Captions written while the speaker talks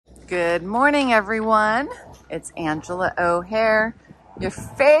Good morning, everyone. It's Angela O'Hare, your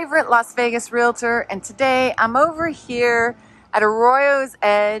favorite Las Vegas realtor, and today I'm over here at Arroyo's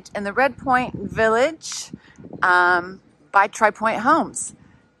Edge in the Redpoint Village by Tri Pointe Homes.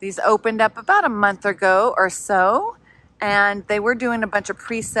 These opened up about a month ago or so, and they were doing a bunch of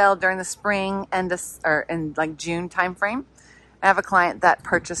pre-sale during the spring and in like June timeframe. I have a client that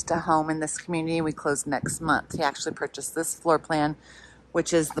purchased a home in this community. We close next month. He actually purchased this floor plan,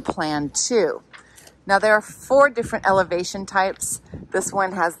 which is the plan 2. Now there are 4 different elevation types. This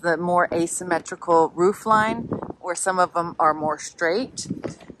one has the more asymmetrical roof line, where some of them are more straight.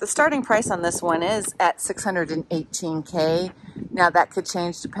 The starting price on this one is at $618K. Now that could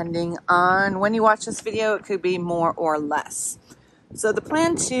change depending on when you watch this video. It could be more or less. So the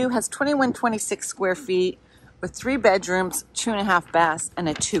plan 2 has 2126 square feet with 3 bedrooms, 2.5 baths, and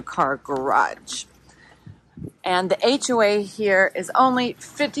a 2-car garage. And the HOA here is only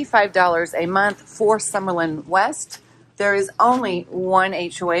 $55 a month for Summerlin West. There is only one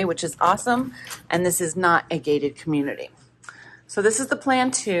HOA, which is awesome, and this is not a gated community. So this is the plan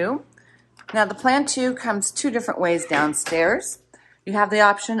 2. Now the plan 2 comes 2 different ways downstairs. You have the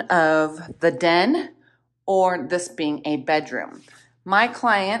option of the den or this being a bedroom. My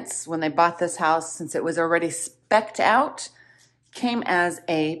clients, when they bought this house, since it was already spec'd out, came as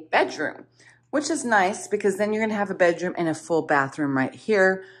a bedroom, which is nice because then you're going to have a bedroom and a full bathroom right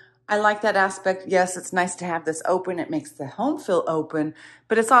here. I like that aspect. Yes, it's nice to have this open. It makes the home feel open,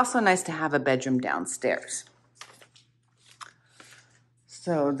 but it's also nice to have a bedroom downstairs.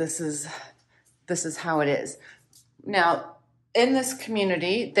 So this is how it is. Now, in this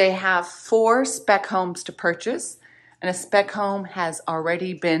community, they have 4 spec homes to purchase, and a spec home has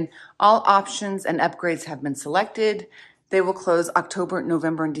already been, all options and upgrades have been selected. They will close October,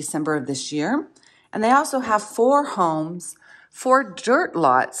 November, and December of this year. And they also have 4 homes, 4 dirt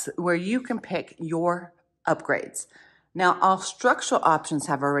lots where you can pick your upgrades. Now, all structural options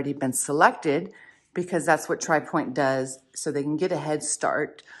have already been selected because that's what Tri Pointe does, so they can get a head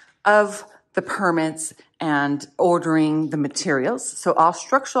start of the permits and ordering the materials. So all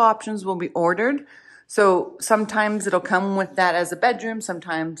structural options will be ordered. So sometimes it'll come with that as a bedroom,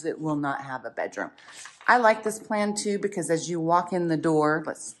 sometimes it will not have a bedroom. I like this plan too because as you walk in the door,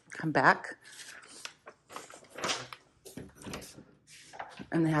 let's come back.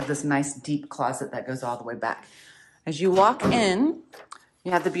 And they have this nice deep closet that goes all the way back. As you walk in,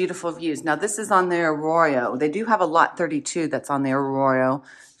 you have the beautiful views. Now this is on the Arroyo. They do have a lot 32 that's on the Arroyo.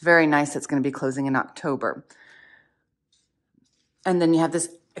 Very nice. It's going to be closing in October. And then you have this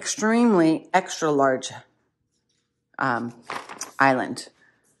extremely extra large island.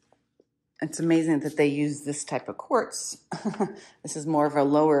 It's amazing that they use this type of quartz. This is more of a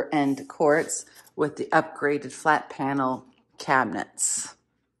lower end quartz with the upgraded flat panel cabinets.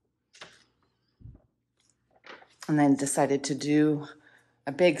 And then decided to do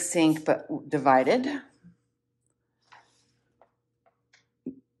a big sink, but divided.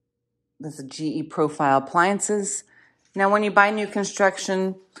 This is GE profile appliances. Now, when you buy new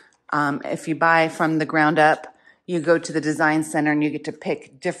construction, if you buy from the ground up, you go to the design center and you get to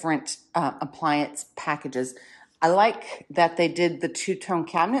pick different appliance packages. I like that they did the 2-tone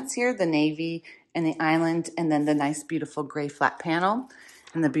cabinets here, the navy and the island, and then the nice, beautiful gray flat panel.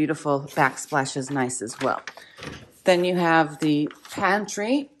 And the beautiful backsplash is nice as well. Then you have the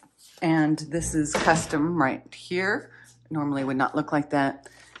pantry, and this is custom right here. Normally would not look like that.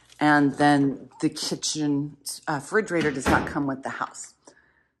 And then the kitchen refrigerator does not come with the house.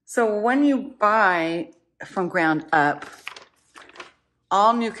 So when you buy from ground up,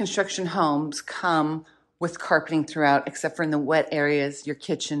 all new construction homes come with carpeting throughout, except for in the wet areas, your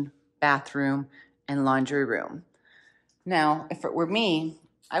kitchen, bathroom, and laundry room. Now, if it were me,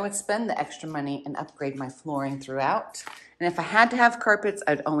 I would spend the extra money and upgrade my flooring throughout. And if I had to have carpets,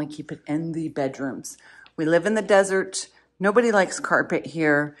 I'd only keep it in the bedrooms. We live in the desert. Nobody likes carpet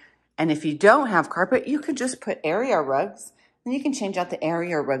here. And if you don't have carpet, you could just put area rugs, and you can change out the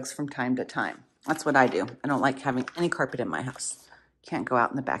area rugs from time to time. That's what I do. I don't like having any carpet in my house. Can't go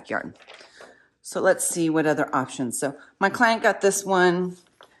out in the backyard. So let's see what other options. So my client got this one,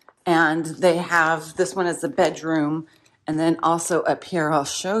 and they have this one as the bedroom. And then also up here, I'll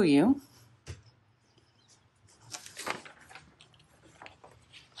show you.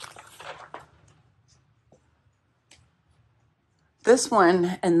 This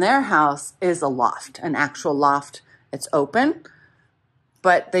one in their house is a loft, an actual loft. It's open,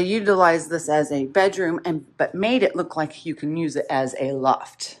 but they utilize this as a bedroom but made it look like you can use it as a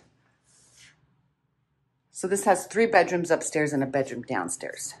loft. So this has 3 bedrooms upstairs and a bedroom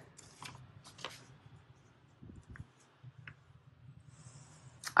downstairs.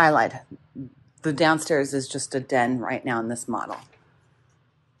 I lied. The downstairs is just a den right now in this model.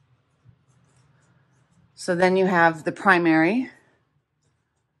 So then you have the primary.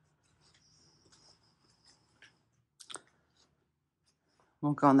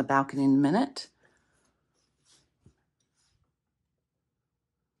 We'll go on the balcony in a minute.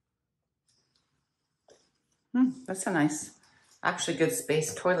 That's a nice, actually good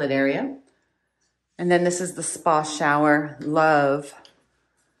space toilet area. And then this is the spa shower. Love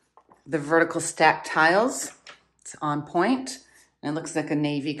the vertical stack tiles. It's on point. And it looks like a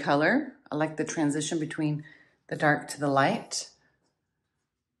navy color. I like the transition between the dark to the light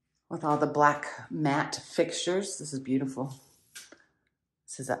with all the black matte fixtures. This is beautiful.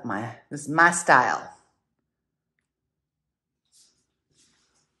 This is my style.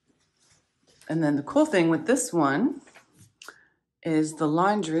 And then the cool thing with this one is the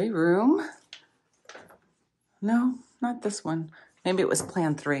laundry room. No, not this one. Maybe it was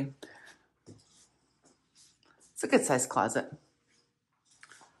plan 3. It's a good sized closet.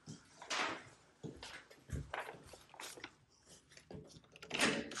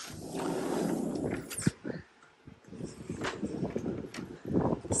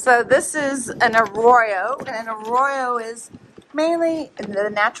 So this is an Arroyo, and an Arroyo is mainly the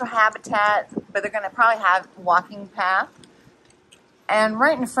natural habitat, but they're going to probably have walking path. And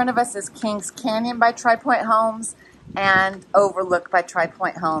right in front of us is Skye Canyon by Tri Pointe Homes and Overlook by Tri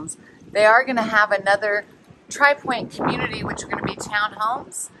Pointe Homes. They are going to have another Tri Pointe community, which are going to be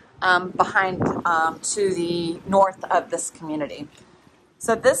townhomes behind to the north of this community.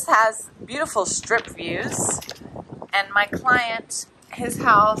 So this has beautiful strip views, and my client, his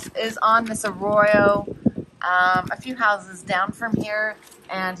house is on this Arroyo, a few houses down from here,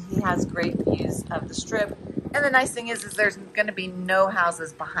 and he has great views of the strip. And the nice thing is there's going to be no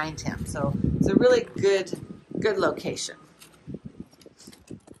houses behind him, so it's a really good location.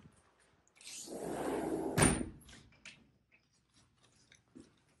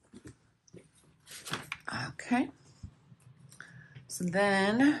 Okay, so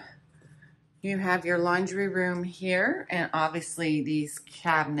then you have your laundry room here, and obviously these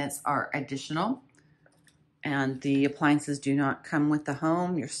cabinets are additional, and the appliances do not come with the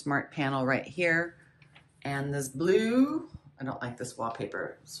home. Your smart panel right here, and this blue, I don't like this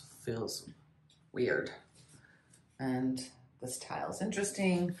wallpaper, it feels weird. And this tile is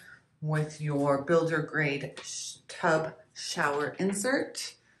interesting with your builder grade tub shower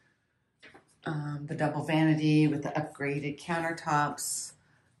insert. The double vanity with the upgraded countertops.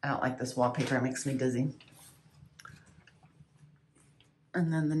 I don't like this wallpaper, it makes me dizzy.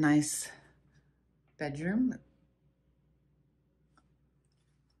 And then the nice bedroom.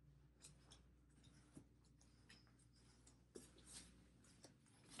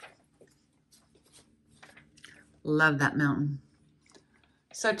 Love that mountain.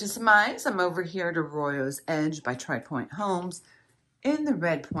 So to surmise, I'm over here at Arroyo's Edge by Tri Pointe Homes in the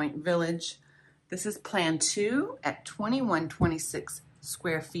Redpoint Village. This is Plan 2 at 2126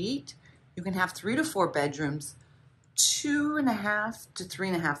 square feet. You can have 3 to 4 bedrooms, 2.5 to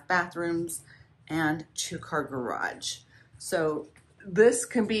 3.5 bathrooms, and 2-car garage. So this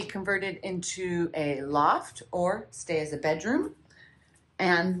can be converted into a loft or stay as a bedroom.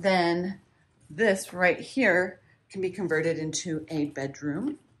 And then this right here can be converted into a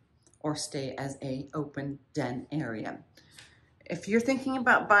bedroom or stay as a open den area. If you're thinking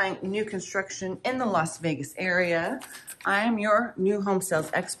about buying new construction in the Las Vegas area, I am your new home sales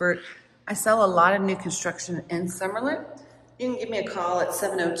expert. I sell a lot of new construction in Summerlin. You can give me a call at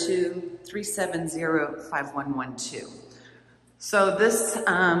 702-370-5112. So this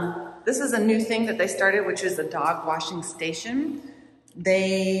is a new thing that they started, which is a dog washing station.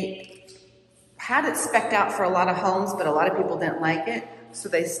 They had it spec'd out for a lot of homes, but a lot of people didn't like it, so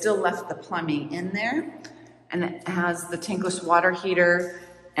they still left the plumbing in there. And it has the tankless water heater,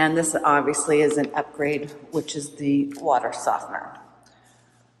 and this obviously is an upgrade, which is the water softener.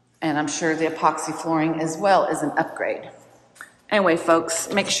 And I'm sure the epoxy flooring as well is an upgrade. Anyway,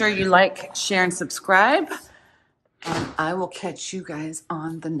 folks, make sure you like, share, and subscribe. And I will catch you guys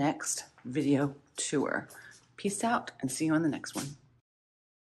on the next video tour. Peace out and see you on the next one.